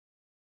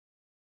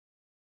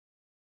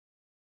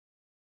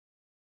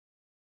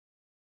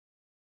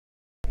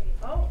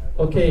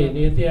Ok,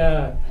นี่เดีย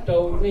โต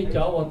นี่เจ้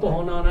าว่าตัวข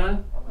องเรานะ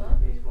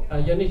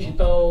ยันนี่ชิ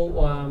โต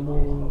ว่ามู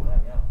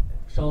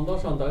สองตั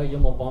วยั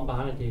งมาปอมบ้า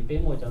นที่เป็น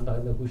มูจังตัว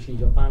ในกุศิ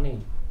จบ้านนี่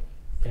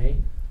โอเค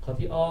เขา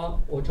ที่อ้อ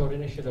โอจอ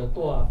ร์นี่ชิโต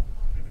ตัว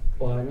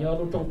ว่าเนี่ย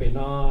รู้ตรงเป็น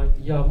น้อ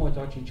ยามู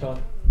จังชิชอ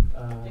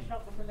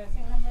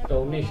โต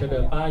นี่ชิโต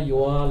ป้ายั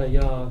วเลยย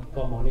า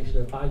ก็มองนี่ชิโต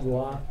ป้ายัว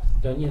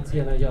เดี๋ยวนี้เสี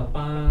ยนะยา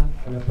ป้า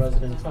ใน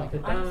President Trump ที่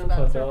ตั้งเข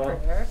าจะ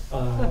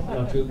เร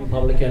าชื่อ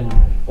Republican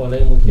ว่าเล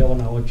ยมุขยาว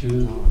นะว่าชื่อ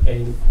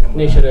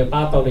นี่ชิโตป้า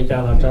ตัวเลยจ้า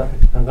เราจะ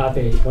ทางการเต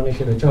ะวันนี้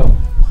ชิโตจ้า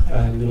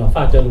你老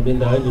发展路边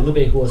的，你那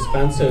边和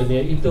sponsor 呢，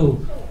一度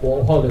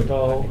我好了到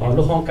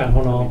路香港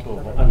可能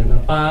那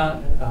把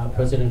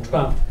President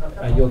Trump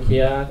有去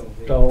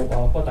到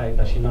国大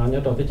但是呢，要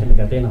到底前面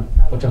个点呢，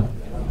不知道。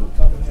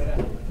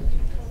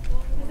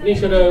你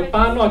说的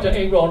把那就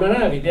A 罗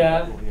那里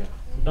的，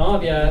那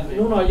边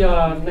นู่น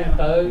要那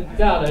到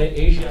家的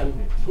Asian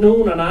นู่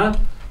นนะ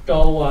到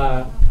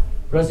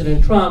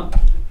President Trump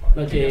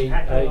那些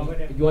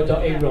要到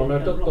A 罗那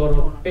都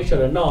都必须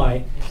的น้อย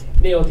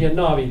นี่โอเทียน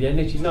นอบีเดีย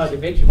นี่ชิ้นนอจะ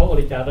เวกชิพอ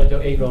ลิจาเราจะ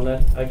เองลงนะ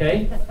โอเค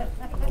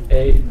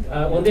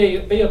วันนี้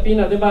ไปอยู่ปี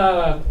นั้นที่บ้าน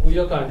คุย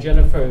กันเจน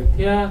นิเฟอร์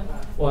ที่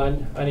วัน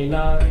อันนี้น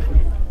ะ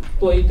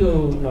ตัวอีตัว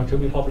นอร์ท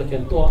รีพับลิกั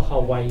นตัวฮา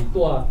วาย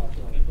ตัว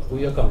คุย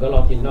กันก็รอ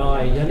กินน้อ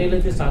ยยันนี่เรื่อ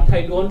งที่สามไท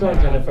ยล้วนด้วย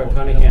เจนนิเฟอร์ค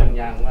าร์นิแฮน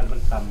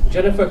เจ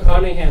นนิเฟอร์คา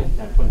ร์นิแฮน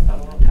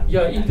อย่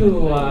าอีตั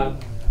ว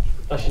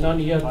แต่ฉัน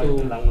นี่อย่า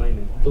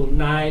ตัว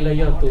นายเลย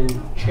อย่าตัว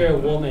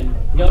chairwoman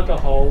อย่าจะ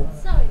เขา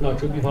Not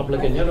true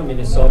Republican, you know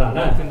Minnesota,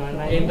 na.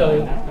 In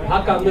the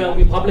Hakam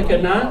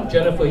Republican, na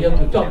Jennifer, you have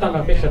to talk down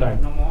a fish there.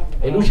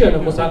 And Lucia, no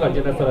Musaga,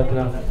 Jennifer.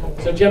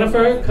 So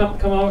Jennifer,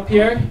 come up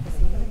here.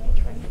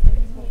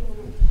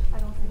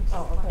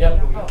 Yep.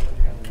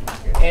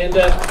 And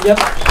yep.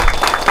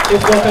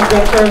 Please welcome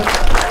Jennifer.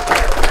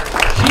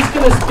 She's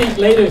gonna speak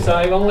later, so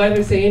I won't let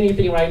her say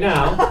anything right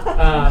now.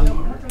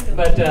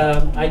 But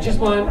I just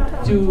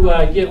want to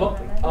give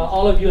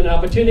all of you an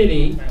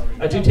opportunity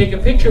to take a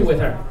picture with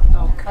her.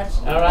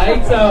 All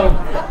right, so,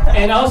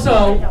 and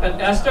also,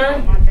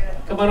 Esther,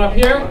 come on up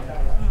here.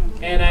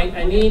 And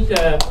I need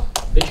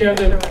the chair of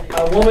the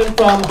woman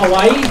from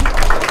Hawaii.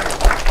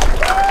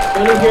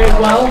 Really here as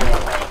well.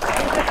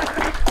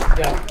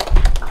 Yeah.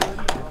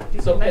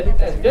 So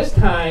at this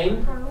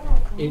time,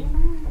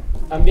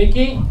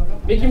 Mickey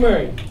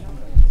Murray.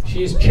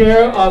 She's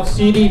chair of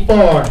CD4.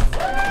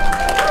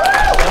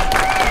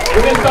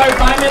 We're going to start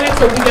 5 minutes,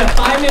 so we got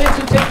 5 minutes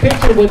to take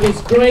picture with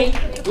these great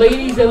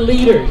ladies and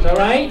leaders, all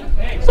right?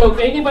 So if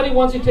anybody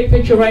wants to take a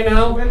picture right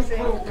now,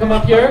 come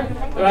up here,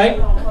 all right?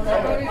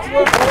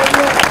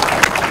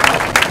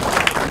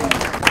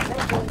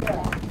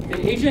 The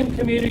Asian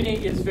community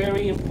is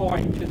very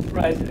important to the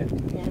president.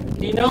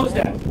 He knows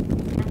that.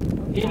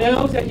 He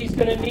knows that he's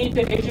going to need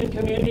the Asian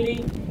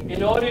community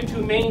in order to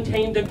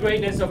maintain the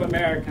greatness of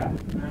America.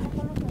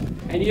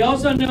 And he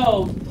also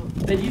knows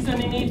that he's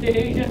going to need the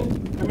Asian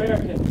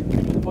American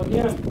for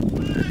him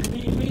to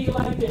be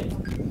re-elected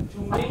to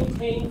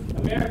maintain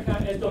America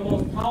as the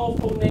most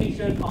powerful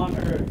nation on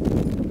earth.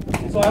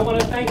 So I want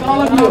to thank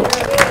all of you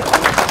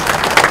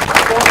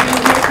for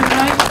being here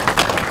tonight.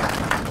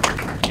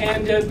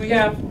 And we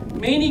have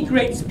many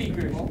great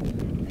speakers,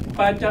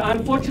 but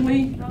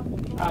unfortunately,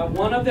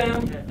 one of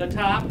the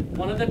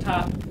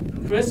top,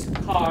 Chris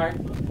Carr,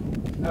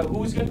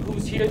 who's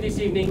here this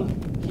evening,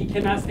 he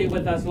cannot stay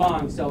with us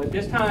long. So at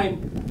this time,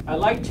 I'd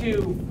like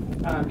to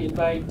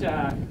invite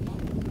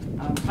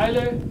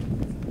Tyler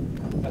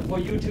for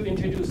you to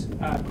introduce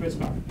Chris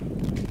Carr.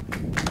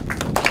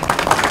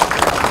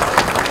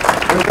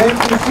 Well, thank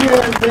you,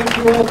 Sia, and thank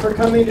you all for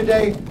coming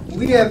today.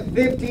 We have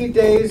 50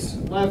 days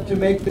left to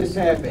make this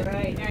happen.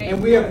 Right.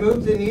 And we have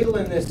moved the needle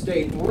in this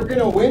state. We're going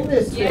to win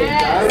this state,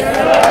 guys.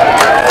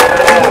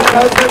 And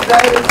because of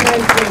that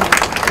attention,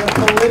 the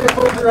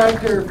political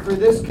director for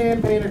this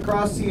campaign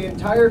across the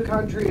entire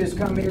country has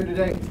come here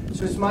today.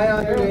 So it's my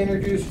honor to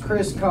introduce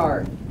Chris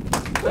Carr.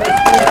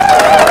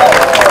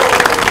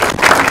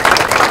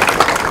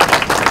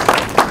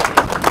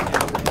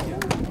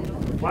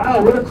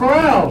 Wow, what a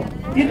crowd!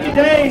 50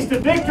 days to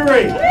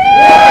victory!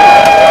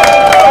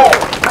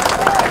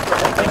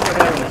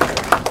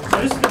 So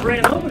this is the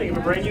grand opening of a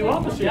brand new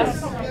office here.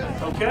 Yes.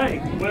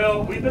 Okay,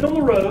 well, we've been on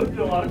the road,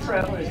 doing a lot of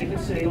traveling, as you can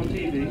see on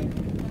TV.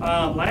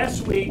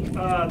 Last week,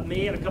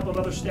 me and a couple of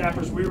other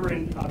staffers, we were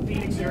in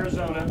Phoenix,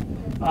 Arizona.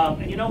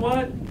 And you know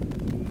what?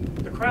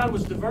 The crowd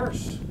was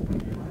diverse.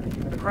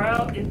 The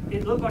crowd,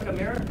 it looked like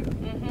America.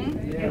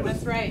 Mm-hmm. It was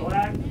That's right.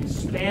 Black,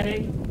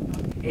 Hispanic,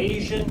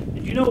 Asian.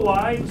 And you know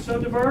why it was so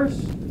diverse?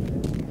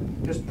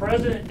 Because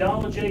President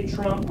Donald J.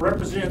 Trump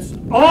represents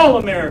all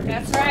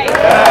Americans. That's right.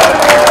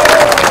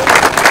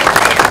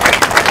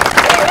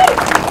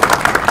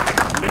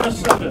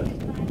 Minnesota,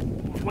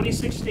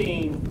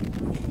 2016,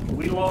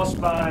 we lost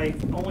by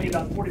only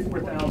about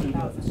 44,000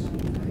 votes.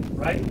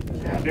 Right?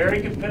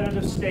 Very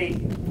competitive state.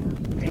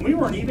 And we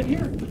weren't even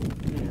here.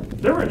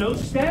 There were no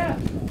staff.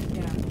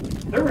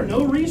 There were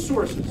no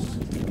resources.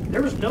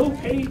 There was no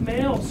paid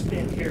mail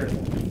spent here.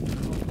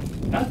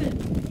 Nothing.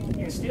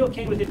 and still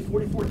came within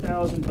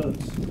 44,000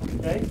 votes.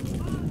 Okay?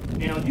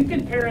 Now, you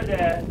compare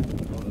that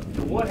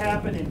to what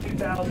happened in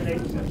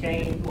 2008 with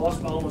McCain,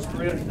 lost by almost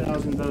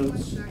 300,000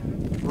 votes.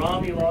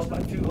 Romney lost by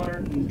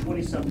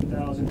 220-something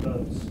thousand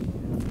votes.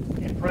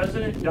 And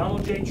President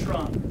Donald J.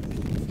 Trump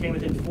came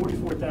within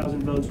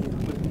 44,000 votes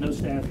with no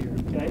staff here.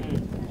 Okay?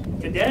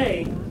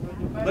 Today,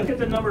 look at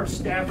the number of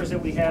staffers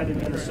that we have in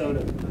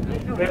Minnesota.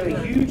 We have a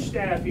huge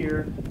staff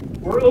here.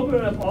 We're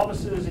opening up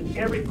offices in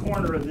every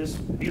corner of this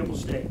beautiful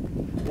state.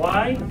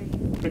 Why?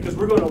 Because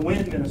we're going to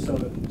win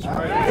Minnesota.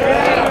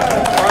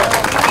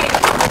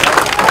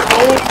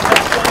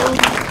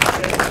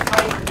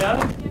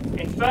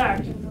 In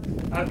fact,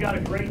 I've got a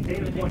great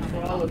data point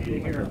for all of you to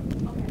hear.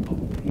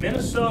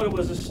 Minnesota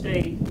was a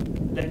state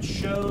that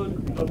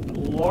showed the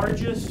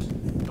largest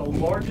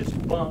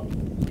bump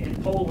in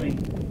polling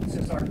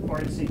since our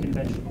RNC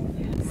convention.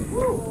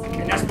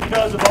 And that's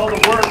because of all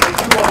the work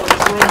that you all in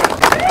this room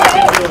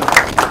have been doing.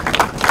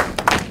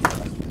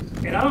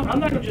 And I'm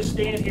not going to just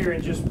stand here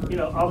and just,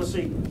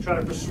 obviously try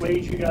to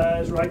persuade you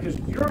guys, right? Because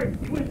you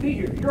wouldn't be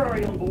here. You're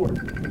already on board.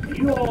 And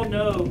you all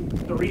know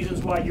the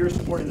reasons why you're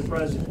supporting the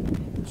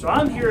president. So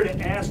I'm here to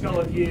ask all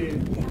of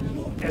you,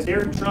 as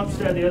Eric Trump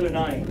said the other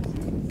night,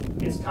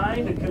 it's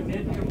time to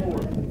commit to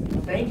more.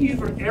 Thank you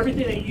for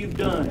everything that you've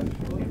done.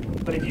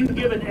 But if you can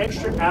give an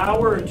extra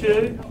hour or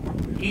two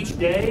each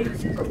day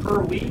or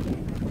per week,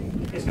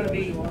 it's going to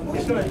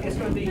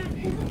be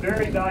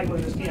very valuable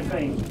in this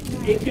campaign.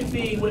 It could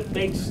be what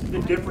makes the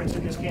difference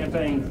in this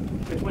campaign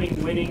between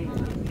winning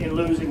and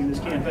losing in this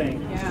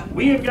campaign. Yeah.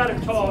 We have got to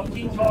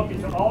keep talking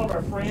to all of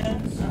our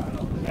friends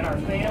and our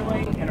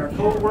family and our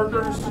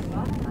co-workers,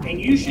 and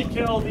you should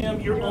tell them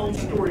your own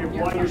story of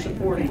why you're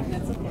supporting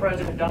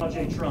President Donald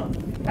J. Trump.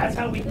 That's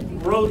how we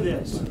grow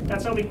this.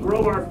 That's how we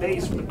grow our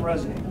base for the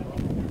president.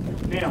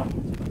 Now,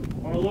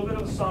 on a little bit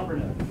of a somber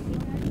note,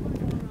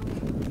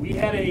 we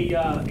had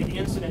an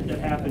incident that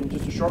happened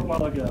just a short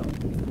while ago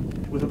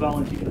with a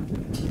volunteer.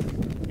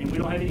 And we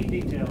don't have any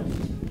details.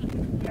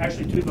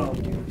 Actually, 2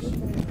 volunteers.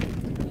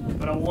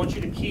 But I want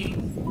you to keep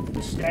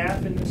the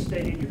staff in this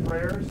state in your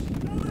prayers.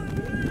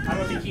 I'm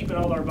going to be keeping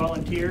all our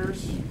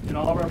volunteers in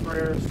all of our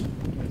prayers.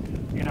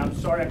 And I'm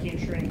sorry I can't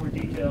share any more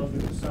details.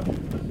 There was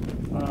something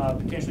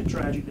potentially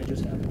tragic that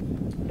just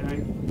happened.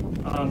 Okay?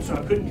 So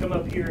I couldn't come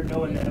up here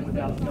knowing that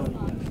without knowing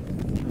that.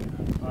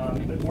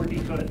 But more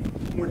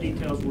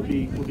details will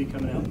be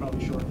coming out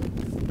probably shortly.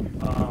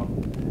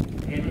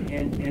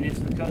 And it's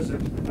because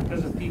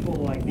of people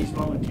like these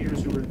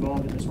volunteers who were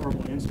involved in this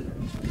horrible incident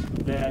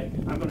that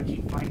I'm going to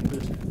keep fighting for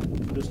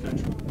this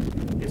country.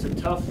 It's a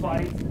tough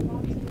fight,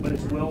 but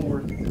it's well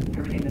worth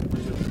everything that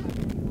we're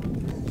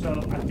doing. So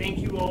I thank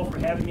you all for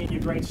having me in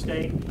your great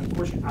state.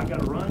 Unfortunately, I've got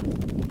to run.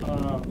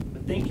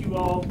 But thank you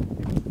all.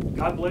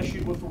 God bless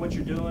you for what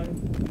you're doing.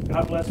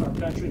 God bless our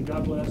country. And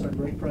God bless our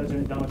great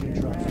president, Donald J.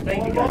 Trump. So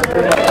thank you guys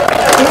very much.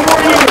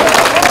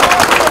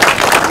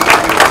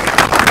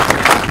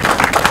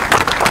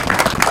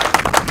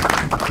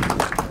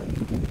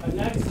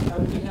 Next,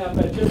 we have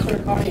Jennifer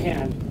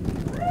Carnahan,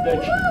 the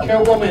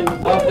chairwoman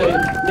of the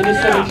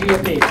Minnesota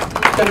GOP.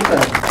 Jennifer.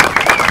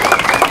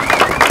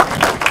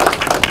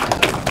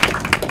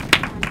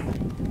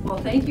 Well,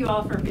 thank you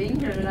all for being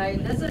here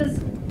tonight. This is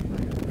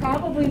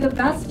probably the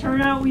best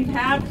turnout we've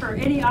had for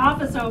any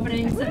office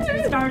opening since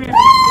we started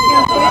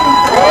campaigning.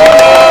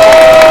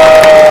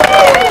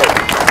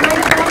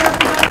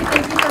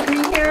 Thank you for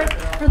being here.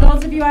 For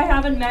those of you I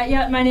haven't met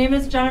yet, my name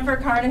is Jennifer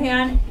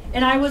Carnahan,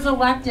 and I was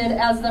elected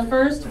as the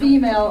first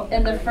female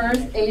and the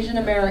first Asian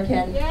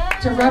American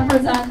to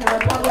represent the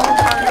Republican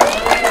Party.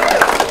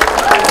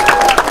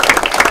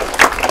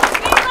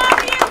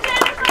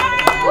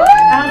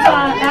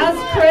 As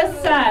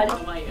Chris said,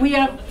 we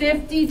have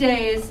 50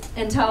 days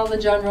until the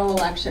general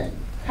election.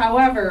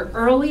 However,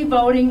 early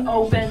voting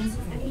opens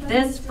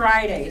this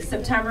Friday,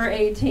 September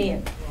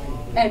 18th.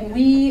 And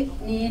we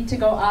need to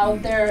go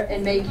out there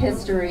and make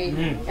history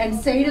and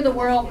say to the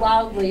world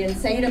loudly and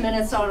say to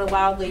Minnesota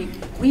loudly,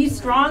 we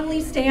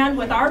strongly stand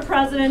with our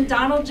president,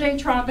 Donald J.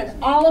 Trump,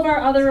 and all of our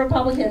other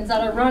Republicans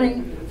that are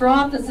running for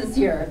office this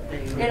year.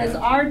 It is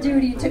our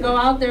duty to go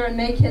out there and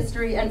make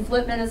history and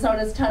flip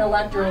Minnesota's 10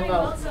 electoral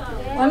votes.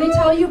 Let me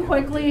tell you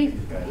quickly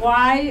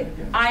why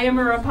I am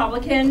a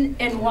Republican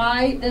and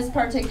why this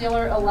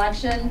particular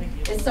election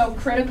is so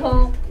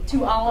critical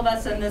to all of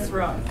us in this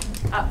room.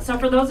 So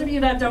for those of you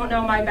that don't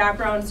know my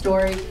background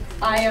story,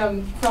 I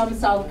am from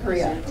South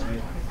Korea.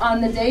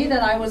 On the day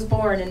that I was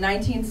born in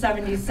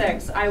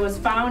 1976, I was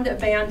found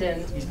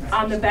abandoned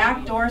on the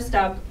back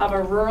doorstep of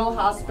a rural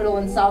hospital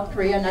in South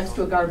Korea next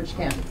to a garbage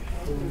can.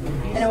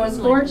 And it was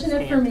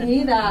fortunate for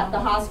me that the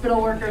hospital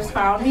workers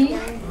found me,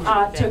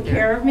 took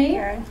care of me,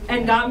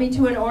 and got me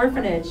to an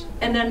orphanage.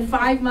 And then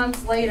 5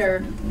 months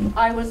later,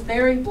 I was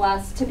very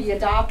blessed to be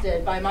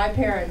adopted by my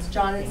parents,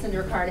 John and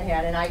Cinder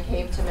Carnahan, and I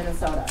came to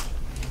Minnesota.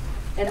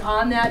 And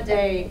on that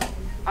day,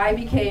 I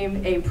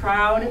became a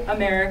proud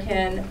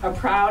American, a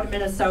proud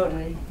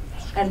Minnesotan,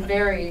 and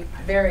very,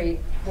 very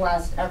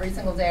blessed every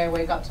single day I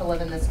wake up to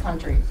live in this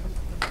country.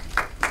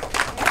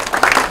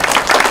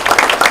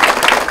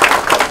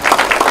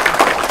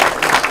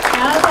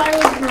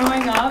 was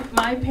growing up,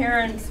 my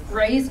parents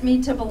raised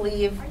me to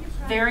believe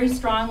very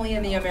strongly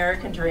in the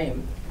American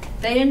dream.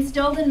 They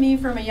instilled in me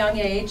from a young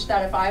age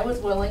that if I was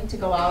willing to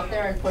go out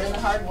there and put in the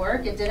hard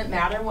work, it didn't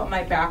matter what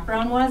my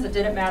background was, it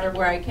didn't matter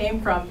where I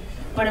came from,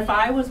 but if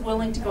I was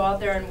willing to go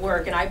out there and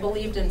work and I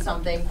believed in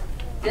something,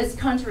 this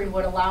country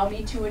would allow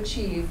me to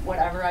achieve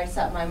whatever I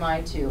set my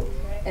mind to.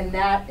 And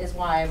that is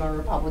why I'm a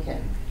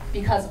Republican.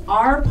 Because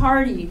our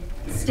party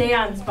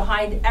stands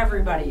behind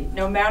everybody,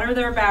 no matter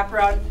their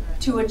background,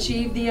 to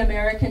achieve the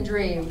American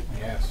dream.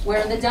 Yes.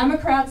 Where the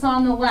Democrats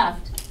on the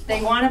left,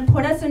 they want to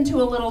put us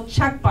into a little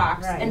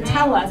checkbox and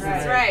tell us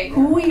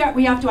who we are.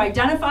 We have to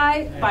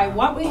identify by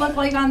what we look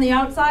like on the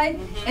outside,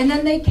 and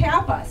then they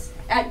cap us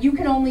at you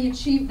can only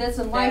achieve this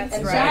in life,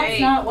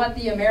 that's not what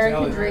the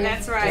American dream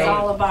is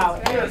all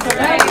about. So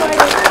that's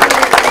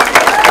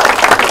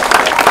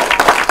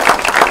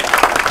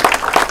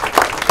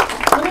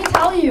let me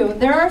tell you,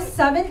 there are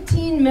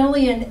 17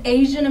 million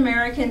Asian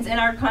Americans in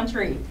our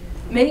country,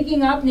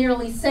 making up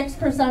nearly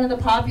 6% of the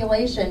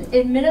population.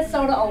 In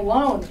Minnesota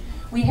alone,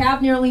 we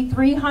have nearly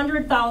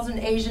 300,000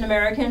 Asian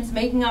Americans,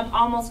 making up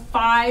almost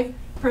 5%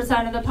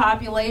 of the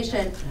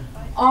population.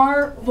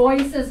 Our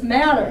voices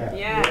matter.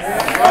 Yes.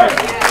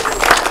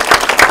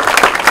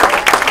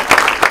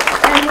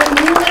 And when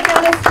you look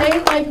at a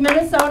state like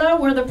Minnesota,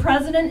 where the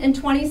president in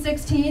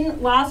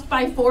 2016 lost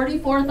by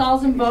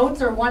 44,000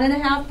 votes, or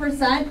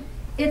 1.5%,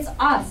 it's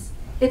us.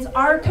 It's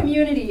our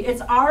community.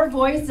 It's our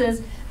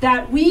voices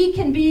that we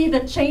can be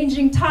the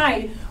changing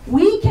tide.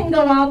 We can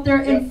go out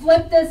there and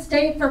flip this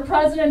state for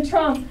President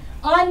Trump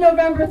on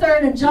November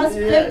 3rd in just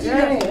 50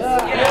 days.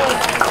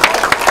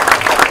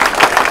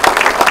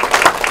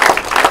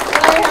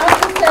 I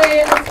have to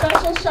say a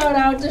special shout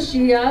out to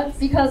Sia,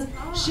 because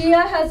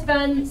Sia has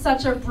been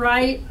such a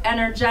bright,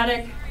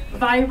 energetic,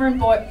 vibrant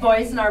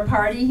voice in our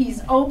party.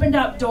 He's opened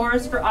up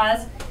doors for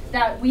us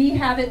that we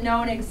haven't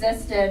known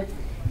existed.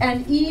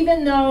 And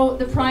even though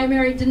the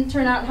primary didn't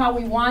turn out how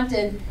we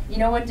wanted, you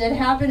know what did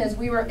happen is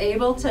we were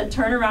able to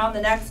turn around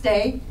the next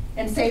day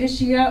and say to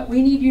Sia,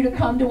 we need you to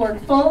come to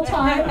work full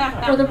time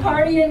for the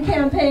party and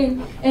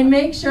campaign and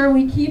make sure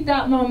we keep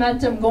that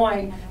momentum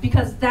going,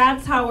 because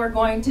that's how we're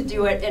going to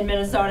do it in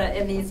Minnesota,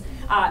 in these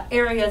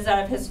areas that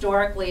have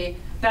historically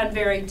been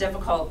very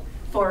difficult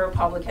for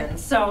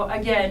Republicans. So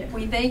again,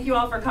 we thank you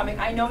all for coming.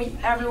 I know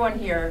everyone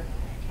here,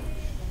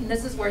 and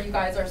this is where you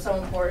guys are so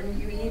important,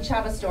 you each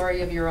have a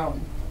story of your own.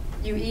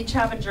 You each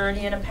have a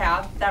journey and a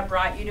path that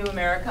brought you to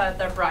America,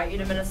 that brought you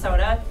to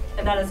Minnesota,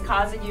 and that is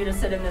causing you to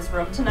sit in this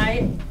room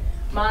tonight.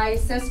 My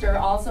sister,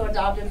 also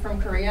adopted from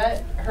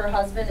Korea, her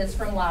husband is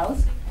from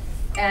Laos,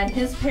 and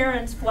his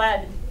parents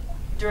fled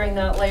during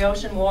the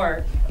Laotian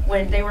War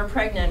when they were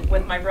pregnant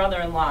with my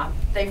brother-in-law.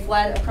 They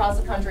fled across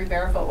the country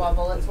barefoot while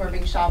bullets were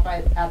being shot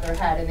at their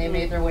head, and they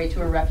made their way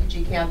to a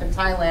refugee camp in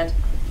Thailand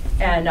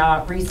and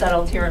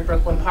resettled here in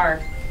Brooklyn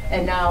Park.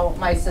 And now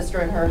my sister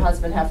and her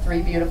husband have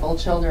 3 beautiful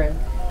children.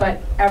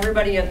 But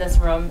everybody in this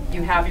room,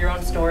 you have your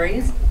own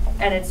stories,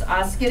 and it's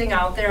us getting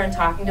out there and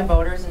talking to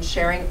voters and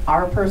sharing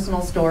our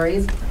personal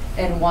stories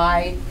and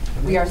why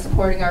we are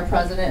supporting our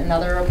president and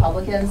other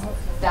Republicans.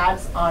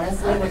 That's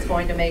honestly what's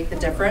going to make the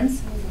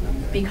difference,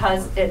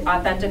 because it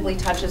authentically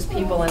touches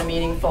people in a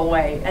meaningful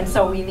way. And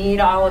so we need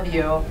all of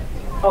you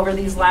over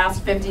these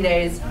last 50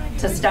 days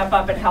to step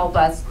up and help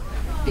us,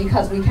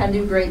 because we can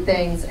do great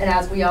things. And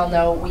as we all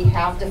know, we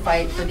have to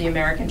fight for the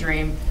American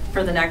dream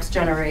for the next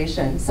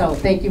generation. So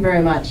thank you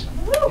very much.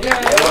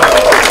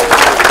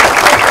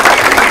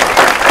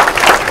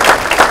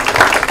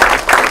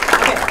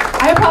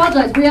 I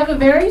apologize. We have a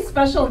very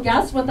special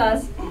guest with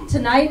us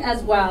tonight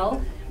as well.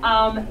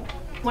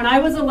 When I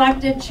was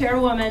elected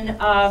chairwoman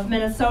of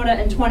Minnesota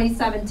in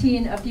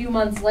 2017, a few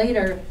months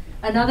later,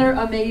 another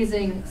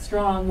amazing,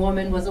 strong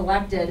woman was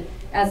elected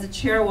as the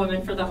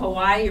chairwoman for the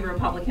Hawaii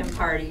Republican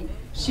Party.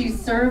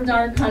 She's served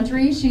our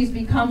country. She's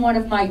become one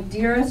of my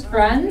dearest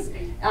friends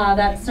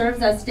that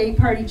serves as state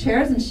party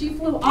chairs, and she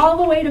flew all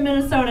the way to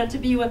Minnesota to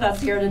be with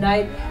us here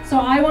tonight. So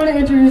I want to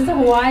introduce the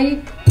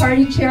Hawaii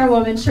Party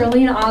Chairwoman,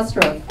 Charlene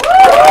Ostrov.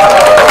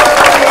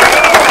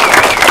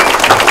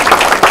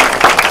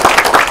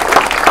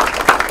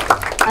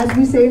 As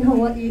we say in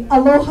Hawaii,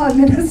 aloha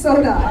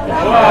Minnesota.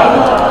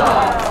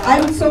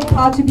 I'm so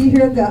proud to be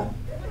here.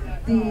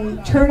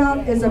 The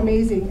turnout is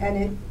amazing,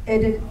 and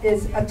it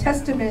is a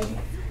testament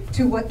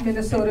to what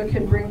Minnesota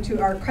can bring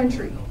to our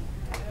country.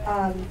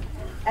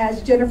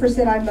 As Jennifer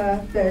said, I'm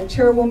the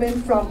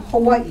chairwoman from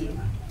Hawaii.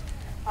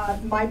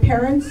 My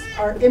parents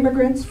are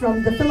immigrants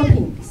from the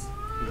Philippines,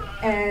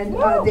 and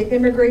they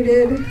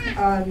immigrated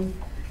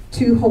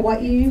to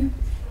Hawaii,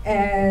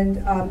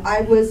 and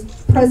I was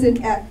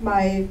present at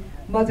my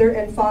mother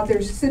and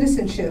father's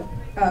citizenship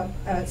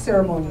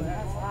ceremony.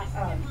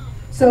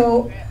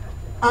 So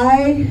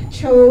I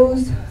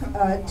chose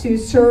to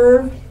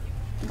serve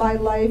my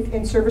life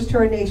in service to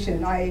our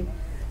nation. I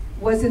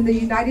was in the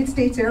United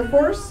States Air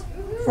Force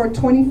for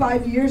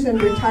 25 years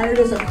and retired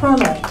as a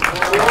colonel. And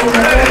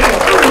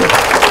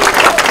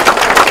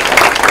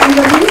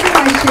the reason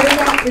I share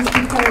that is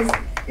because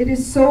it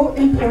is so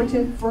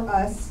important for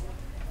us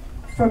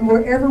from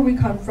wherever we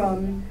come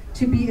from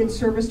to be in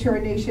service to our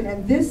nation.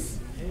 And this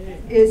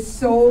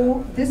is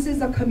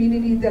a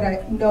community that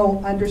I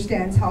know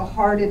understands how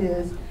hard it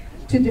is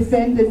to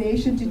defend the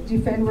nation, to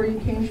defend where you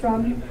came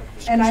from.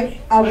 And I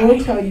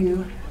will tell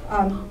you,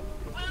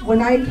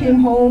 when I came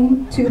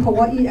home to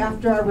Hawaii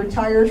after I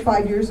retired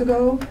 5 years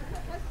ago,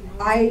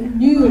 I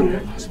knew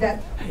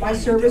that my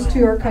service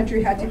to our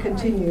country had to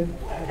continue.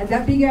 And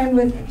that began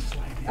with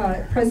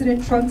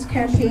President Trump's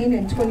campaign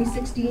in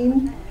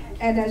 2016.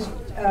 And as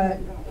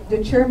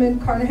the Chairman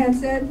Carnahan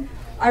said,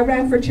 I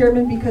ran for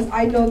chairman because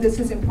I know this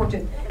is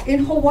important.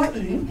 In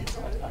Hawaii,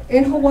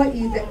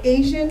 the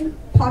Asian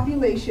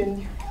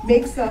population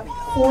makes up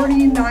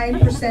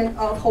 49%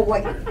 of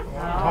Hawaii.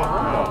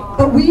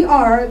 But we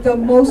are the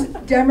most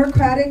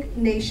democratic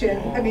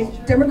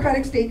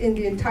democratic state in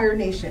the entire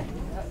nation.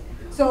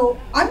 So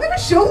I'm going to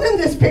show them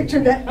this picture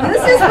that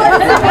this is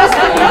what it's supposed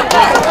to look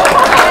like.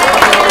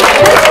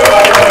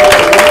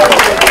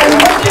 And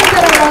one thing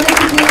that I wanted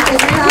to do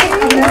is pass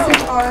a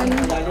message on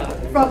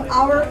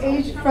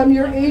from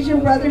your Asian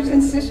brothers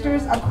and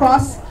sisters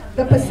across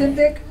the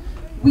Pacific.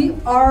 We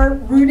are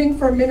rooting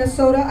for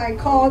Minnesota. I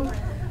called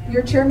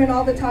your chairman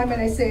all the time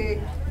and I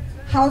say,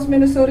 how's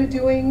Minnesota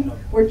doing?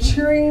 We're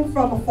cheering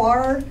from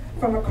afar,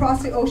 from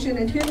across the ocean,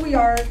 and here we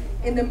are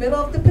in the middle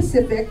of the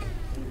Pacific,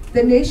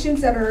 the nations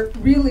that are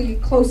really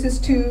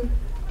closest to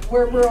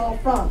where we're all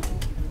from.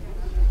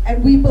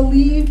 And we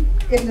believe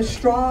in the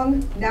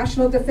strong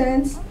national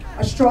defense,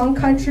 a strong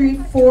country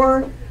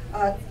for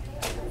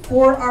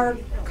our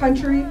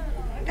country.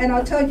 And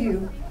I'll tell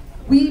you,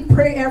 we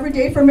pray every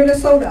day for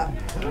Minnesota.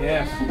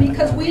 Yes.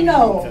 Because we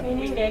know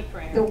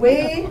the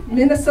way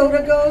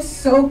Minnesota goes,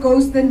 so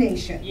goes the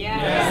nation.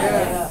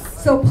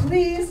 Yes. So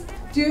please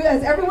do,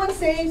 as everyone's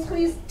saying,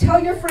 please tell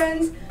your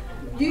friends.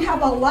 You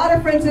have a lot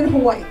of friends in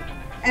Hawaii.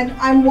 And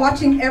I'm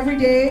watching every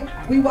day.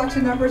 We watch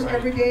the numbers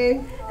every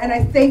day. And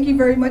I thank you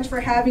very much for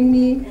having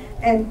me.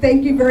 And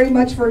thank you very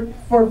much for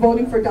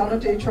voting for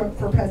Donald J. Trump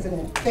for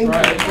president. Thank you.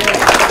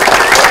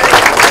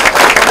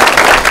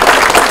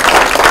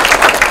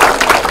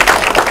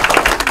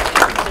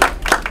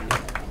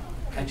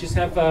 I just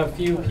have a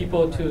few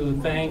people to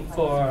thank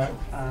for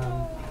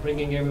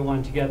bringing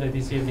everyone together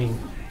this evening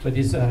for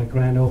this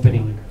grand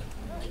opening.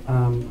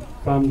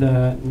 From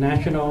the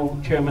National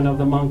Chairman of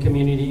the Hmong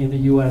Community in the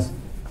U.S.,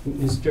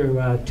 Mr.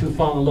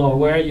 Sia Lo.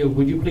 Where are you?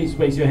 Would you please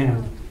raise your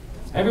hand?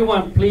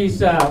 Everyone,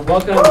 please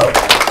welcome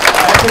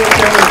National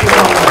Chairman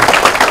Sia Lo.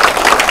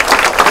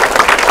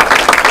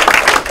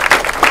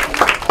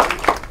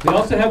 We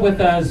also have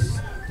with us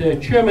the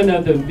Chairman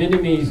of the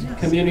Vietnamese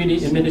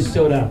Community in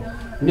Minnesota,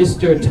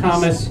 Mr.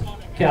 Thomas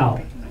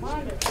Cao.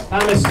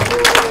 Thomas.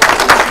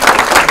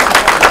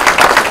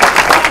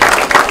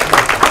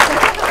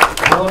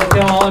 I want to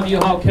tell all of you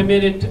how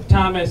committed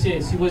Thomas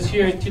is. He was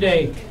here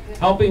today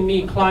helping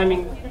me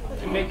climbing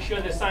to make sure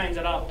the signs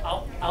are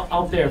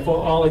out there for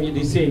all of you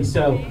to see.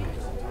 So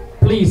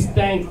please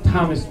thank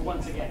Thomas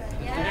once again.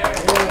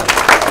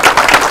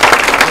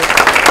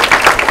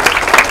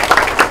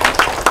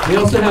 We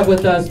also have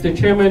with us the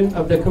Chairman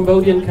of the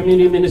Cambodian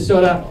Community in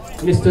Minnesota,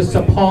 Mr.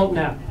 Sapal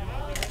Nap.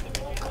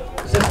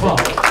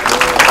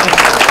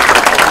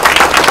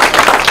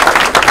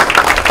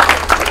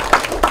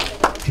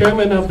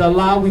 Chairman of the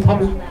Lao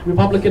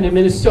Republican in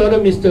Minnesota,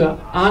 Mr.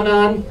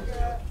 Anand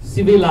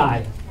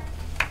Sivilai.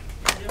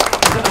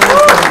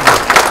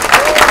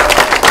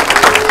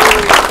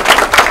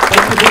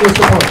 Thank you for your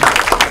support.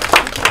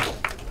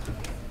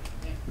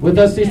 With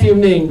us this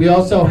evening, we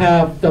also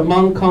have the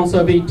Hmong Council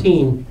of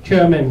 18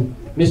 Chairman,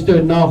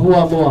 Mr.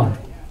 Nahua Moa.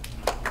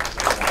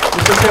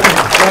 Mr. Chairman,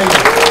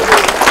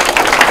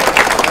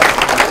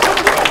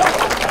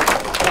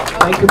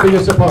 thank you for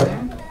your support.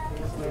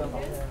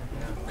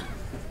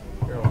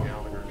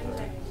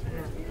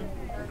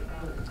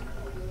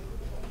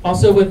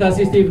 Also with us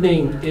this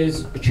evening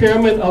is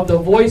Chairman of the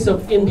Voice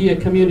of India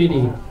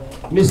Community,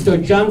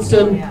 Mr.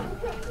 Johnson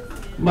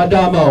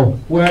Madamo.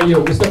 Where are you,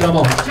 Mr.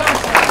 Madamo?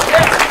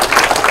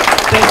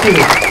 Thank you.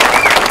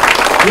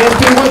 We have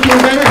been working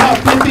very hard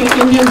flipping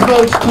Indian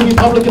votes to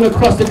Republican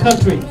across the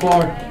country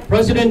for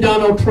President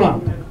Donald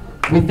Trump.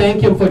 We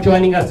thank him for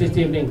joining us this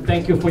evening.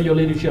 Thank you for your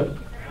leadership,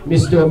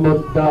 Mr.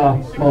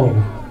 Madamo.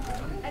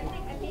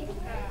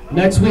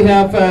 Next we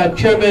have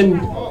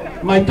Chairman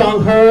Mai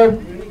Tong Her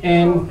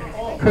and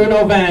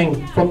Colonel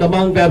Vang from the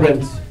Hmong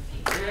Veterans.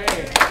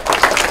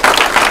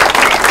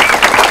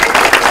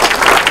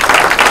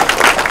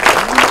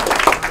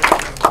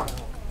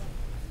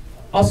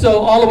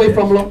 Also, all the way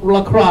from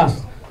La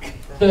Crosse,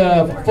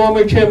 the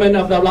former chairman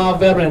of the Lao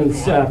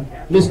Veterans,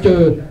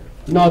 Mr.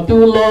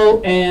 Nadulo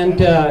and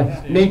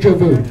Major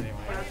Vu.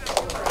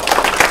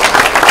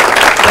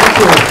 Thank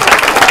you.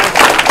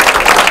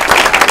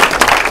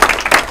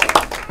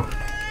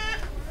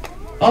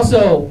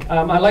 Also,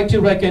 I'd like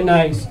to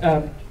recognize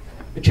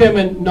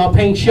Chairman Na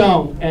Peng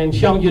Xiong and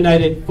Xiong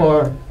United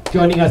for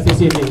joining us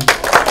this evening.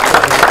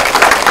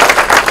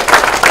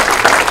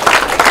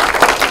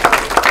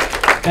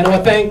 And I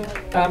want to thank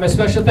a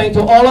special thank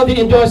to all of the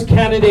endorsed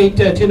candidates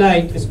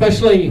tonight,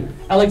 especially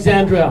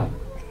Alexandra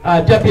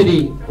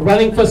deputy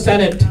running for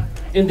Senate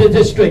in the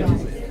district.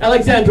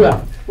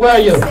 Alexandra, where are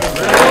you?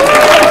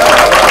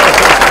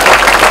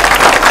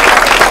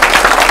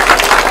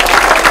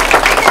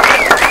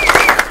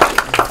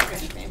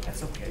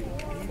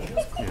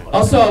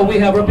 Also, we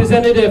have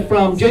representative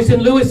from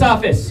Jason Lewis'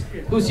 office,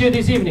 who's here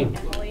this evening.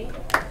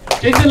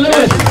 Jason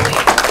Lewis,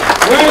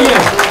 where are you?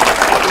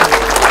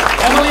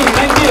 Emily,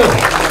 thank you.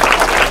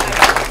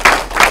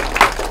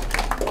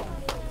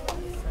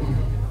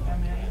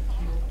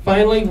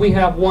 Finally, we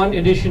have one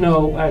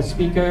additional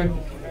speaker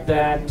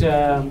that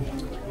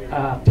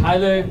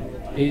Tyler,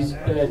 is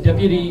the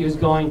deputy, is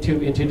going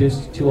to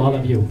introduce to all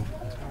of you.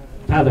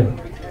 Tyler.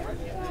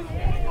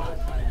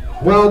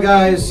 Well,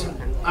 guys,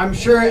 I'm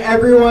sure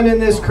everyone in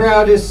this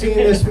crowd has seen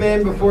this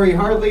man before. He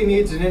hardly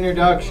needs an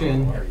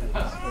introduction.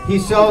 He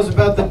sells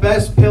about the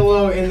best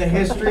pillow in the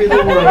history of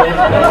the world.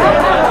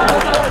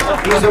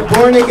 He's a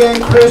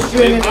born-again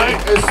Christian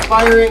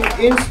and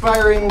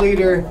inspiring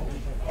leader.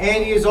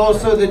 And he is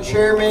also the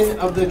chairman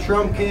of the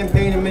Trump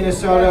campaign in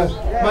Minnesota.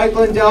 Mike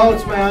Lindell,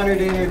 it's my honor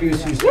to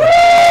introduce you.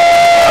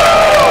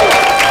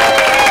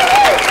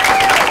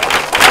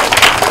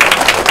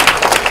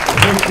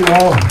 Thank you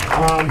all.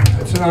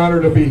 It's an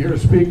honor to be here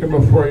speaking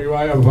before you.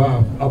 I have,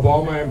 of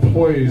all my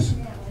employees,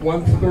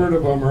 1/3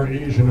 of them are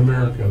Asian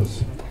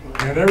Americans.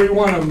 And every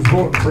one of them is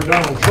voting for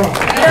Donald Trump.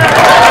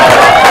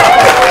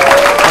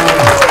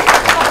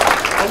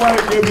 I want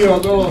to give you a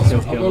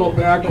little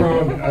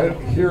background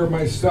here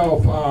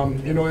myself.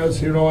 You know,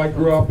 as you know, I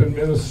grew up in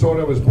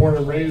Minnesota. I was born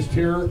and raised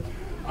here.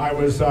 I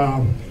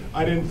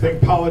didn't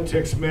think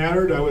politics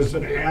mattered. I was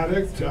an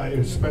addict.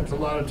 I spent a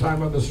lot of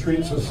time on the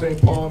streets of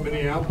St. Paul and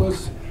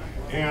Minneapolis.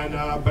 And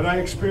but I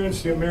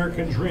experienced the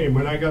American dream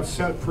when I got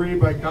set free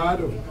by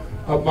God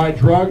of my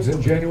drugs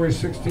in January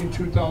 16,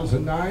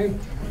 2009.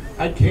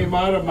 I came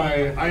out of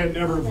I had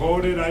never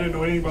voted, I didn't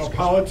know anything about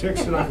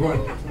politics, and I'm going,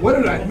 what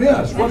did I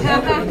miss? What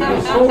happened in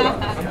Minnesota?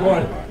 I'm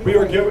going, we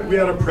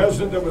had a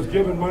president that was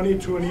giving money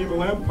to an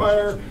evil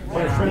empire,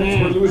 my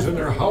friends were losing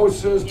their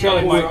houses,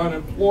 people were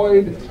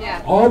unemployed,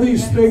 all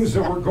these things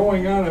that were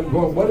going on, I'm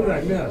going, what did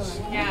I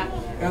miss?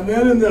 And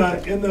then in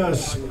the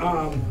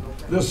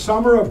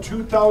summer of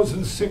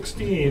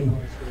 2016,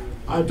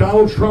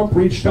 Donald Trump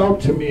reached out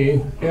to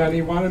me, and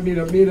he wanted me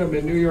to meet him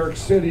in New York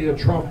City at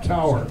Trump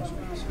Tower.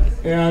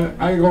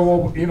 And I go,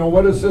 well, you know,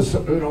 what is this?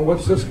 You know,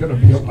 what's this going to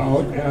be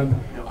about? And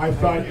I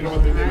thought, you know,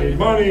 they need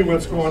money.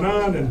 What's going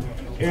on?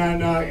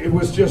 And it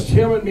was just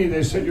him and me.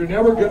 They said, you're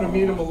never going to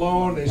meet him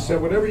alone. They said,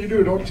 whatever you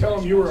do, don't tell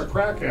him you were a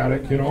crack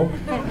addict, you know.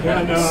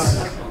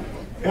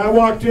 And I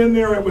walked in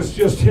there, it was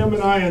just him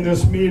and I in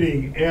this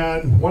meeting,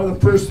 and one of the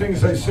first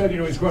things I said, you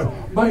know, he's going,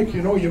 Mike,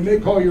 you know, you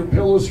make all your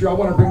pillows here, I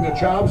want to bring the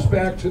jobs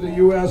back to the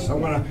U.S.,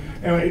 and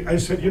I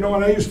said, you know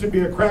what, I used to be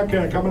a crack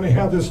addict, I'm going to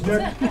have this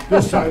neck,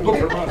 this side, look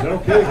around, is that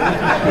okay?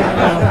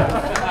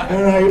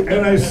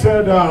 And I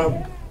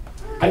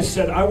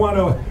said, I want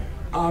to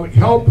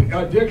help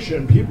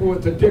addiction, people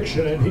with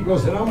addiction, and he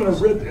goes, and I'm going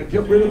to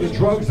get rid of the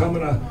drugs, I'm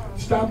going to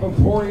stop them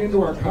pouring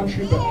into our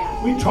country,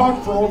 but we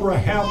talked for over a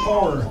half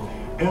hour,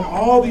 and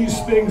all these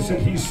things that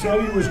he said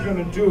he was going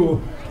to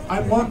do,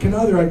 I'm walking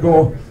out there, I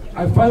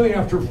finally,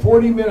 after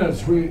 40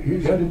 minutes,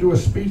 he had to do a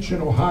speech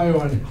in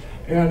Ohio,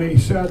 and he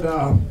said,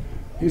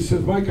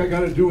 Mike, I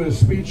got to do a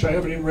speech, I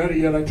haven't even read it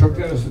yet, I took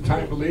that as the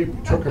time to leave,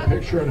 took a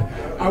picture, and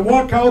I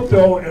walk out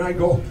though, and I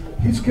go,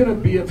 he's going to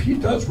be, if he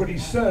does what he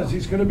says,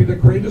 he's going to be the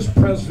greatest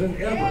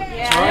president ever.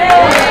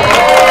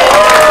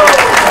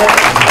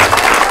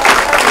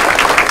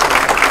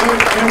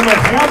 And what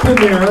happened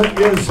there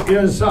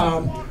is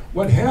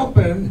what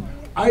happened,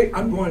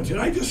 I'm going, did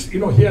I just, you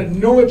know, he had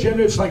no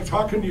agenda. It's like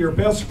talking to your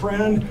best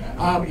friend.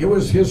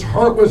 His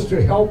heart was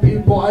to help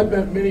people. I've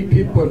met many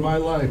people in my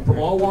life from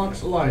all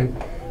walks of life,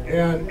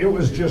 and it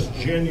was just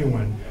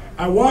genuine.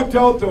 I walked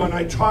out though, and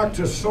I talked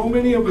to so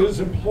many of his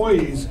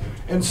employees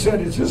and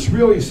said, is this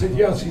real? He said,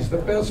 yes, he's the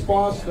best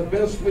boss, the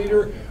best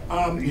leader.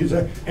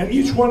 And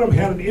each one of them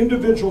had an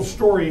individual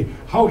story,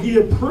 how he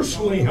had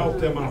personally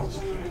helped them out.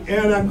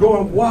 And I'm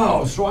going,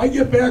 wow. So I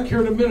get back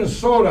here to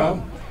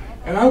Minnesota,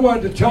 and I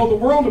wanted to tell the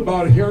world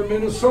about it here in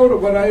Minnesota,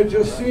 what I had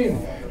just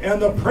seen.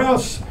 And the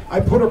press, I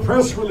put a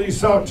press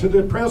release out to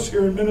the press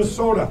here in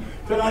Minnesota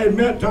that I had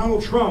met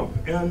Donald Trump.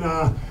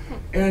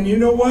 And you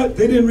know what?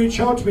 They didn't reach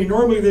out to me.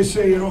 Normally they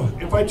say, you know,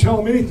 if I tell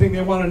them anything,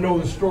 they want to know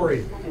the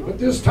story. But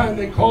this time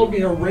they called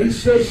me a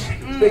racist.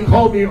 They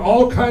called me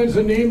all kinds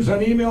of names on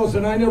emails,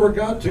 and I never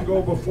got to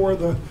go before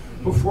the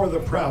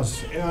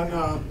press.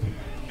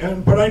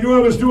 But I knew I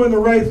was doing the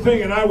right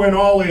thing, and I went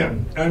all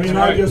in. I mean,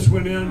 I just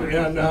went in,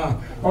 and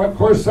of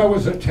course I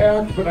was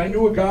attacked, but I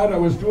knew God, I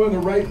was doing the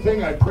right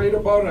thing. I prayed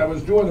about it, I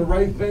was doing the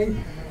right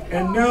thing.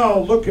 And now,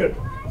 look at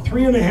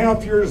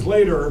 3.5 years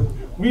later,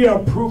 we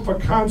have proof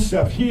of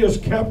concept. He has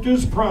kept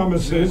his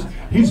promises.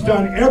 He's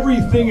done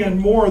everything and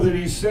more that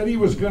he said he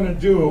was going to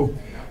do.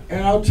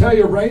 And I'll tell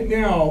you right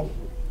now,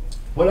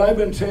 what I've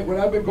been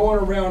going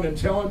around and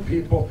telling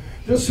people,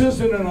 this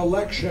isn't an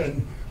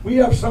election We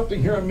have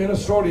something here in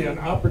Minnesota, an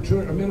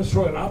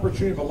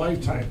opportunity of a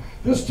lifetime.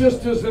 This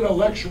just isn't an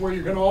election where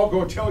you're going to all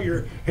go tell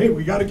hey,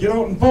 we got to get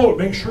out and vote.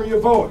 Make sure you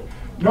vote.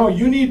 No,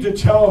 you need to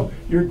tell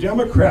your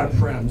Democrat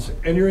friends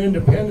and your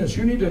independents,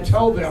 you need to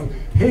tell them,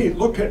 hey,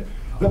 look at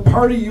the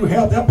party you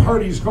have, that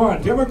party's gone.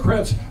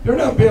 Democrats, they're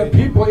not bad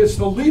people, it's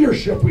the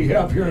leadership we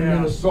have here in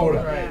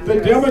Minnesota. Right.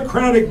 The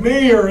Democratic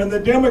mayor and the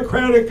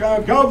Democratic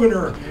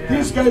governor,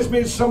 these guys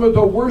made some of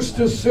the worst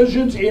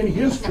decisions in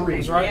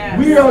history. Right.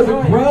 We are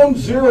the ground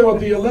zero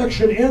of the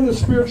election and the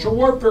spiritual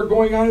warfare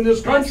going on in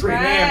this country.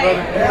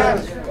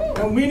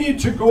 And we need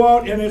to go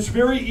out, and it's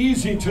very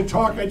easy to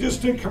talk. I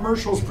just did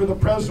commercials for the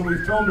president. We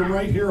filmed them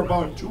right here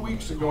about 2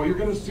 weeks ago. You're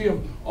going to see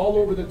them all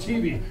over the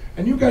TV.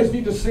 And you guys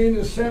need to say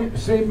the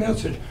same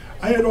message.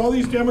 I had all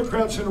these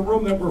Democrats in a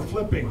room that were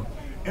flipping.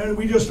 And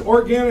we just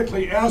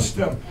organically asked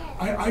them.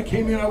 I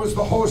came in, I was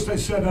the host, I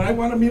said, and I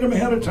want to meet them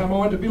ahead of time. I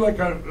want it to be like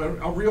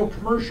a real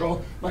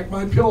commercial, like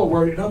My Pillow,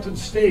 where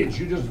nothing's staged.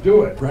 You just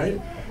do it,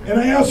 right? And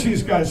I asked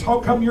these guys,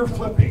 how come you're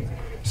flipping?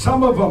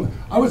 Some of them,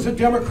 I was a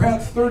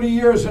Democrat 30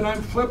 years and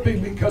I'm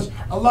flipping because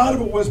a lot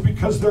of it was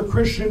because their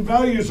Christian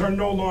values are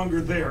no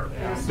longer there.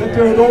 That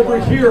they're over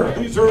here.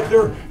 If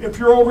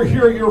you're over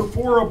here, you're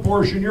for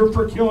abortion, you're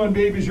for killing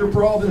babies, you're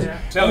for all this.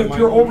 And if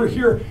you're over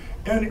here,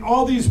 and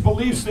all these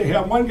beliefs they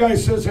have. One guy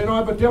says, I know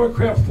I'm a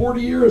Democrat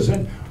 40 years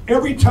and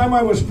every time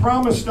I was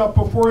promised stuff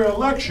before an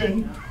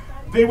election,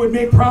 they would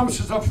make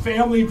promises of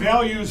family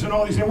values and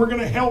all these, and we're going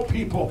to help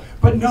people.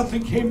 But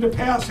nothing came to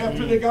pass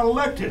after they got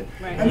elected.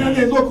 Right. And then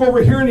they look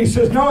over here and he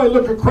says, now I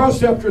look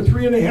across after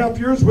 3.5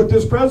 years with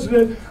this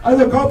president, I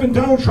look up and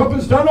Donald Trump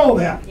has done all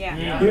that.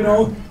 You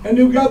know, and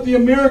you've got the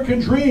American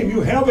dream.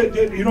 You have it,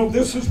 you know,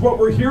 this is what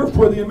we're here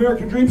for, the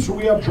American dream, so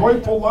we have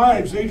joyful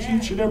lives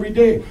each and every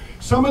day.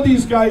 Some of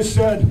these guys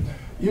said,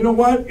 you know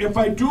what, if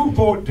I do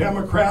vote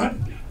Democrat,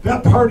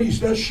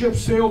 that ship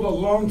sailed a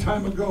long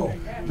time ago.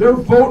 They're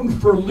voting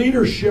for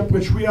leadership,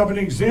 which we have an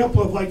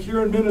example of, like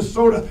here in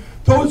Minnesota.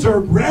 Those are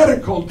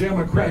radical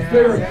Democrats.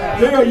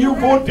 You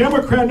vote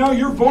Democrat now,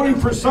 you're voting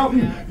for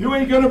something, you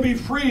ain't going to be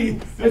free.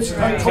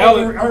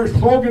 Our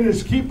slogan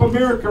is keep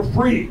America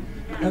free.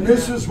 And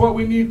this is what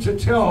we need to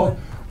tell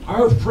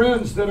our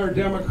friends that are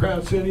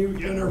Democrats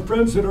and our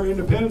friends that are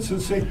independents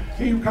and say,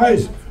 hey, you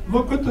guys,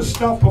 look at the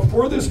stuff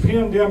before this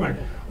pandemic.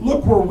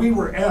 Look where we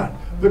were at.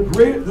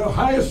 The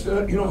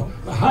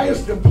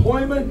highest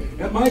employment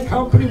at my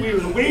company.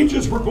 The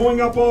wages were going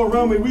up all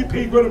around me. We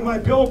paid good at My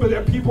Pillow,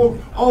 but people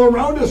all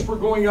around us were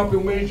going up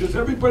in wages.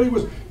 Everybody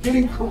was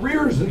getting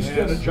careers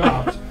instead of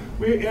jobs.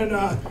 We had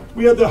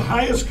the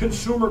highest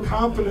consumer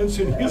confidence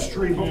in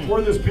history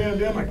before this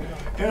pandemic.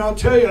 And I'll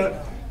tell you,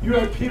 you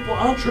have people,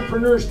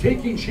 entrepreneurs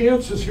taking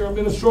chances here in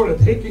Minnesota,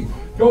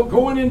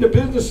 going into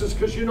businesses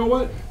because you know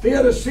what? They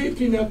had a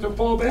safety net to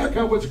fall back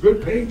on with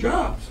good paying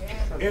jobs.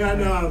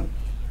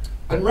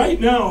 And right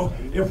now,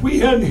 if we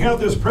hadn't had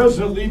this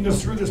president leading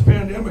us through this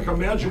pandemic,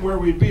 imagine where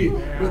we'd be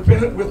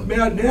with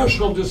mad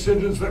national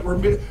decisions that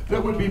would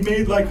be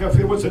made like if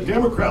it was a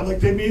Democrat,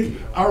 like they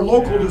made our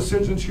local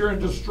decisions here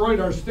and destroyed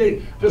our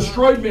state,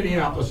 destroyed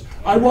Minneapolis.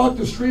 I walked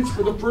the streets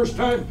for the first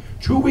time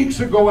 2 weeks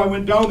ago. I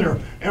went down there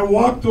and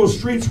walked those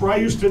streets where I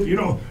used to, you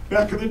know,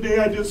 back in the day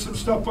I did some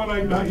stuff on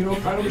I'm not, you know,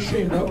 kind of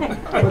ashamed of.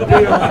 But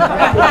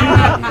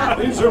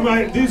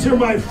these are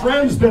my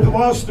friends that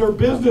lost their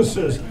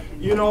businesses,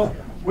 you know.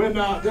 When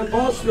they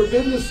lost their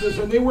businesses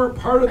and they weren't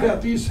part of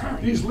that, these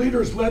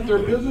leaders let their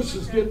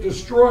businesses get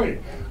destroyed.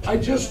 I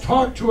just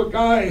talked to a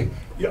guy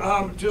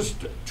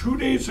just 2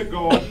 days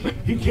ago.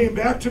 He came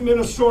back to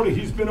Minnesota.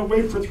 He's been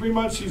away for 3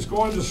 months. He's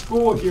going to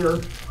school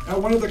here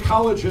at one of the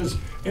colleges,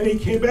 and he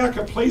came back,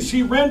 a place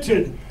he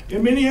rented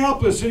in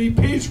Minneapolis, and he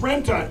pays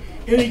rent on.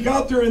 And he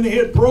got there and they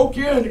had broke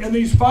in, and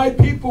these 5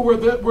 people were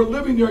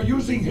living there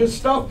using his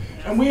stuff.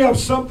 And we have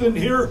something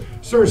here,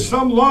 so there's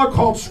some law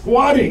called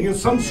squatting. It's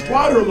some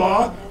squatter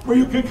law where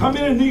you can come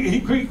in, and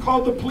he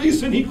called the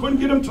police and he couldn't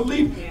get him to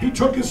leave. He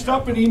took his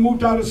stuff and he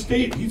moved out of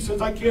state. He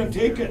says, I can't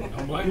take it.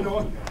 You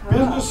know,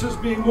 businesses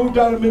being moved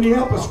out of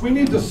Minneapolis. We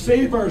need to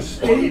save our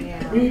state.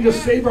 We need to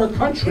save our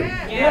country.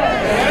 And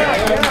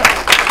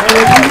we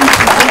need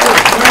to do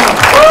this now.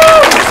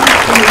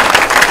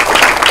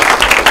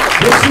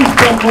 This is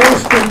the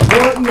most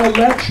important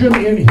election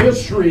in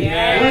history.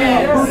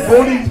 We're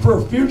voting for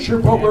future,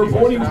 but we're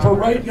voting for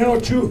right now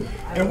too.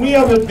 And we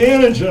have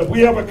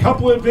a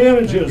couple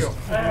advantages.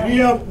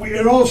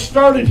 It all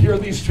started here,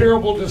 these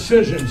terrible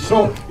decisions.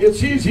 So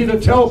it's easy to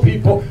tell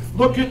people,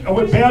 look at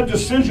what bad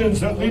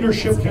decisions that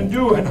leadership can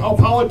do and how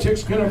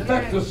politics can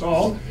affect us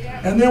all.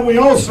 And then we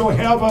also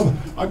have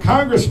a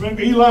congressman,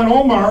 Ilhan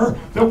Omar,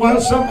 that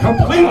wants something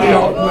completely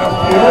out in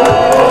left field.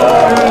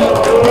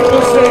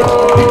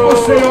 And people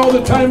say all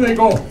the time, they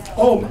go,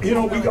 oh, you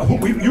know,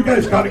 you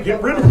guys got to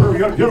get rid of her.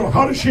 You know,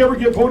 how did she ever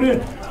get voted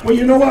in? Well,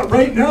 you know what?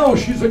 Right now,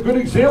 she's a good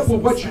example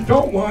of what you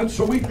don't want.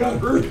 So we've got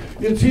her.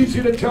 It's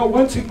easy to tell.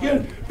 Once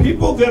again,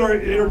 people that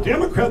are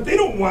Democrat, they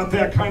don't want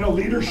that kind of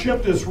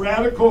leadership. This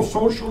radical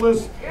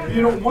socialist,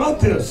 you don't want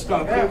this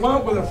stuff. They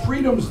want with the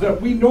freedoms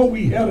that we know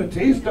we had a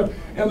taste of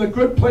and the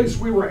good place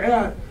we were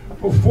at.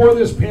 before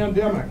this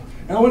pandemic.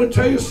 And I want to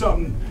tell you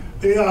something.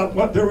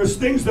 There was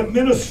things that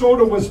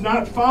Minnesota was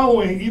not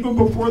following even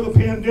before the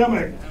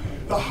pandemic.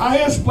 The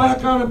highest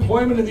black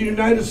unemployment in the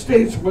United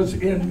States was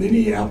in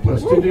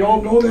Minneapolis. Did they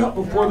all know that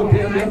before the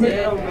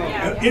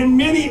pandemic? In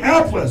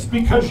Minneapolis,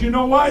 because you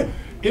know why?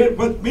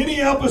 But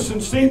Minneapolis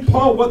and St.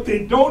 Paul, what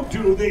they don't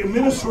do,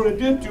 Minnesota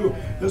did do,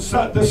 the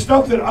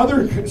stuff that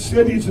other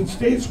cities and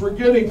states were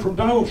getting from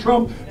Donald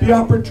Trump, the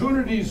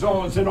opportunity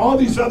zones and all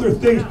these other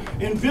things,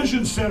 and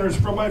vision centers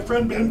from my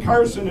friend Ben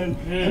Carson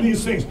and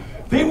these things.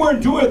 They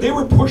weren't doing it. They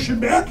were pushing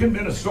back in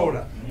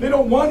Minnesota. They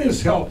don't want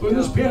his help. When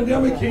this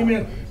pandemic came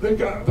in,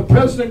 the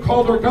president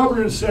called our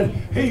governor and said,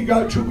 hey,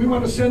 we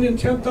want to send in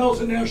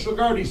 10,000 National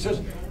Guard. He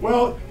says,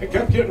 well, it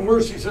kept getting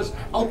worse. He says,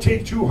 I'll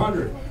take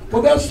 200.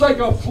 Well, that's like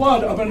a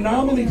flood, an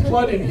anomaly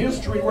flood in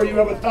history where you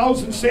have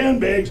 1,000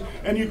 sandbags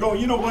and you go,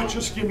 you know what,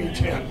 just give me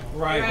 10.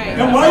 Right.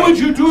 Now, why would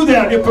you do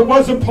that if it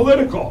wasn't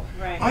political?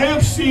 Right. I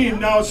have seen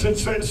now,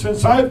 since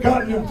I've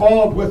gotten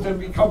involved with and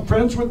become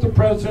friends with the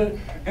president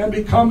and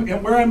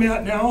where I'm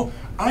at now,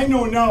 I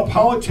know now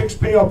politics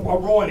play a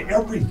role in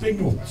every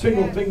single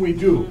thing we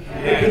do.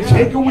 It can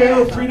take away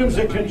our freedoms.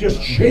 It can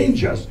just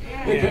change us.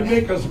 It can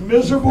make us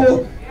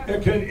miserable.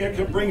 It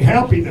can bring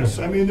happiness.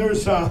 I mean,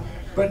 there's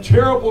but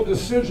terrible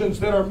decisions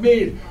that are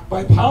made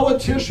by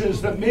politicians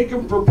that make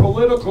them for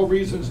political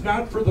reasons,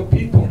 not for the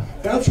people.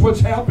 That's what's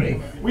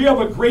happening. We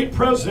have a great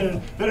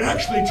president that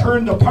actually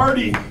turned the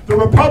party, the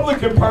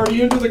Republican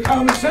Party, into the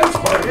common sense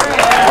party. I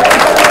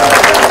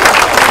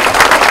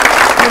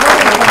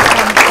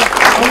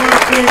want to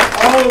thank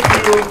all of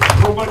you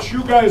for what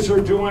you guys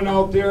are doing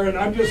out there, and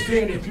I'm just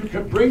saying, if you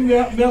could bring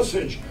that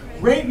message.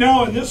 Right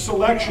now in this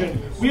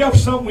election, we have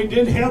something we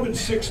didn't have in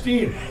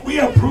 16. We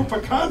have proof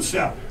of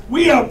concept.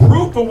 We have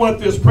proof of what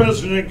this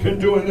president can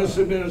do in this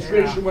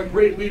administration, what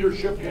great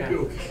leadership can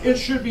do. It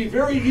should be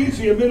very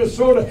easy in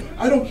Minnesota.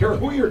 I don't care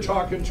who you're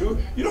talking to.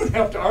 You don't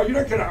have to argue.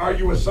 You're not going to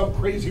argue with some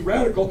crazy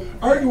radical.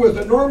 Argue with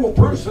a normal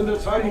person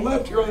that's on the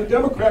left here on the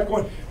Democrat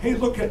going, hey,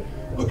 look at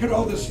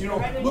all this,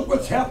 look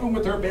what's happened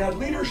with our bad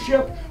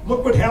leadership.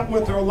 Look what happened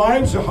with our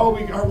lives, and how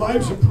our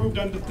lives improved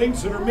under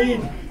things that are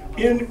made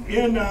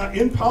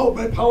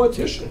by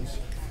politicians.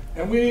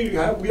 And we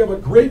have a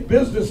great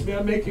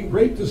businessman making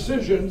great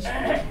decisions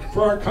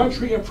for our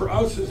country and for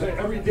us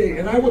every day.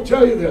 And I will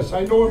tell you this,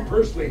 I know him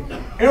personally.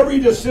 Every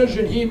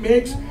decision he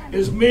makes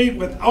is made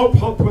without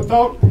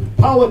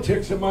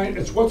politics in mind.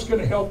 It's what's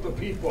going to help the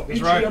people,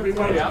 each and every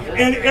one of us,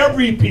 and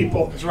every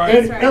people,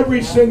 and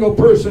every single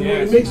person.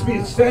 Yes.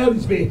 It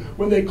saddens me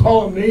when they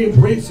call them names,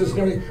 racist, and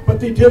everything. But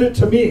they did it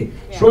to me.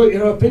 Yeah. So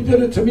if they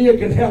did it to me, it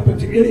can happen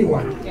to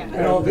anyone. Yeah.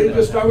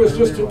 I was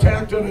just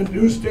attacked on a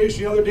news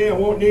station the other day. I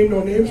won't name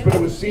no names, but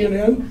it was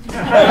CNN.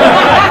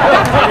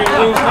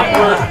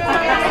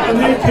 And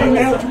they came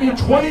after me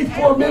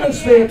 24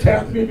 minutes. They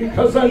attacked me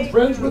because I'm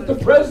friends with the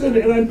president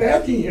and I'm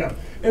backing him,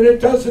 and it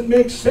doesn't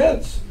make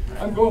sense.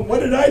 I'm going, what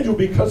did I do?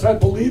 Because I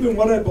believe in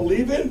what I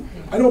believe in?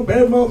 I don't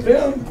badmouth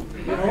them,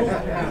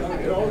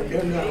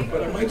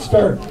 but I might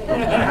start. But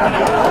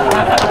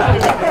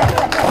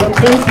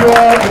thank you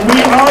all. We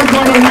are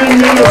going to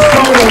win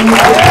Minnesota.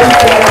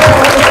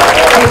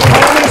 I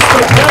promised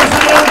the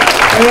president,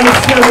 and I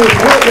said, with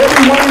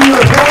every one of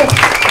your help,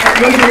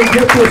 we're going to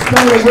get this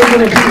done, and we're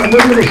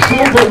going to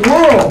show the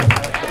world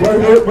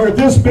where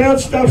this bad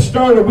stuff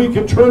started, we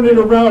can turn it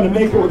around and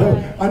make it with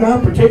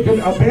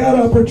taking a bad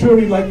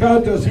opportunity like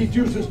God does. He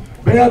uses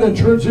bad and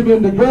turns it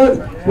into good.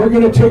 We're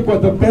going to take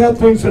what the bad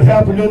things that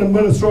happened in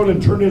Minnesota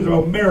and turn it into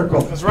a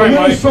miracle. That's right,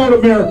 the Minnesota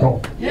Mike.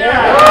 Miracle.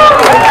 Yeah.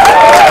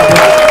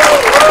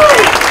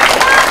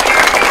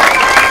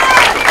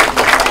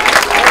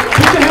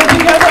 Put your hands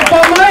together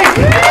for Mike.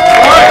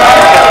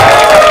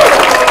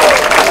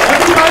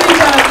 Everybody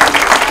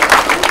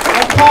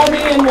that called me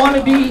and want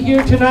to be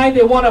here tonight,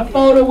 they want a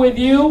photo with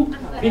you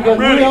because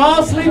we're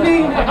all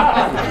sleeping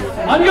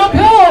on your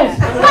pillows.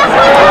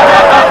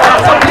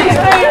 So please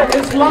stay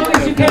as long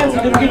as you can so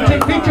that we can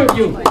take a picture of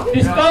you.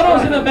 These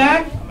photos in the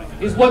back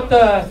is what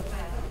the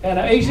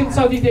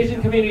Southeast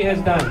Asian community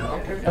has done.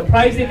 The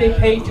price that they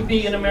pay to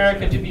be in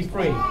America, to be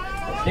free.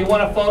 They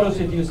want a photos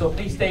with you, so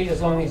please stay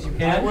as long as you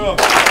can. So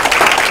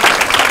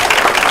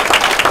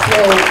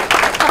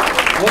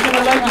we're going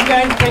to let you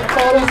guys take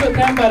photos with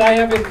them, but I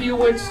have a few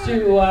words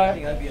to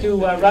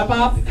wrap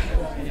up.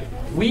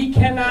 We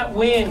cannot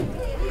win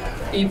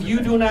if you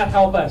do not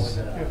help us.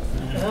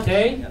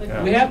 Okay?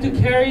 We have to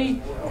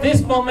carry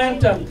this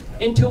momentum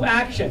into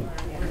action.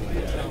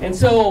 And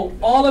so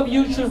all of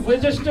you should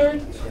register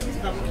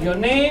your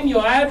name,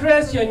 your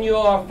address, and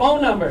your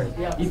phone number.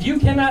 If you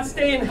cannot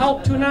stay and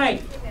help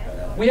tonight,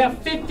 we have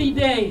 50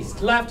 days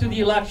left to the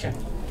election.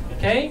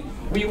 Okay?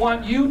 We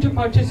want you to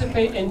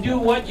participate and do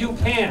what you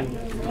can.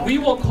 We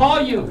will call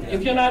you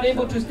if you're not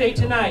able to stay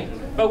tonight.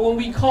 But when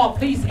we call,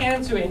 please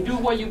answer and do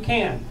what you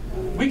can.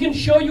 We can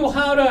show you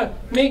how to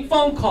make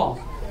phone calls.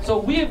 So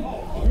we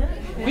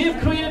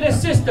have created a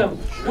system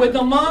where the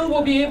Hmong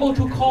will be able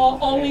to call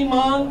only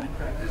Hmong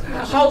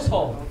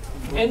household.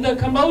 And the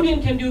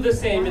Cambodian can do the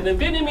same, and the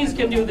Vietnamese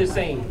can do the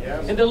same,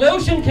 and the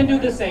Laotian can do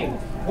the same.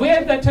 We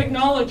have the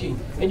technology,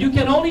 and you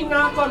can only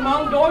knock on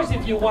Hmong doors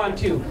if you want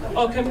to.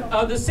 Or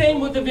the same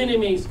with the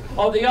Vietnamese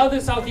or the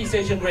other Southeast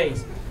Asian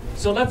race.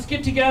 So let's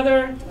get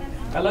together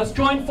and let's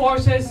join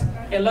forces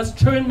and let's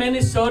turn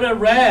Minnesota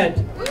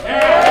red.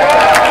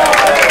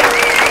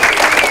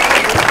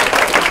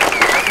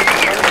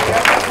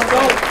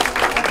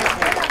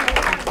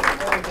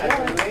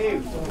 I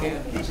believe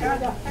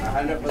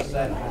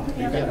 100%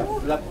 you're gonna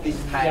flip this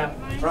time.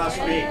 Trust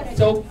me.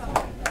 So,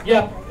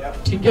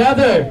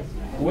 together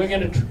we're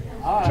gonna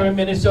turn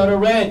Minnesota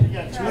red.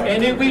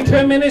 And if we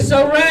turn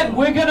Minnesota red,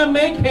 we're gonna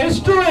make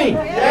history. And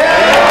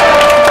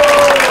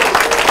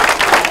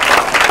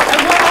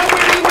we're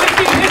already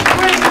making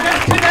history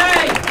because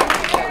today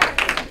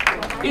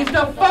is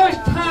the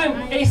first time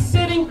a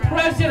sitting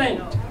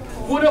president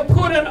would have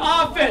put an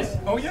office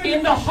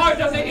in the heart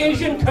of the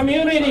Asian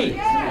community.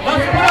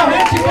 Let's put our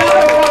hands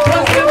together for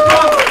President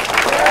Trump,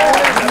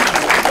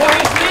 for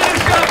his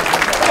leadership,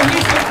 for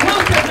his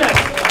inclusiveness.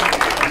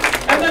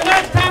 And the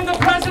next time the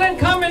president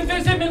comes and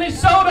visit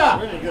Minnesota,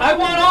 I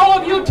want all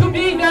of you to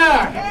be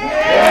there.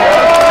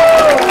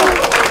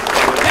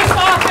 This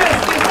office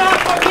is not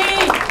for me,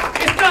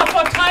 it's not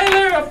for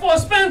Tyler or for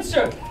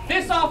Spencer.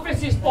 This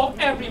office is for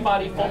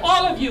everybody, for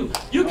all of you.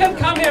 You can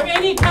come here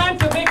anytime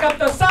to make up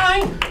the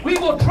sign. We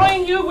will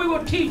train you, we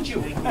will teach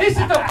you. This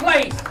is the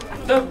place,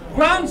 the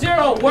ground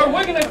zero, where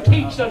we're going to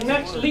teach the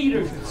next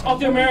leaders of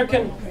the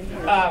American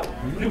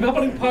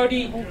Republican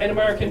Party and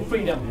American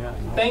freedom.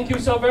 Thank you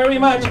so very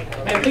much.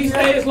 And please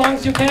stay as long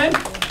as you can.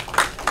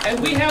 And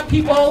we have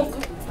people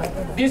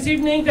this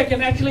evening that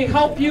can actually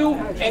help you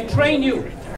and train you.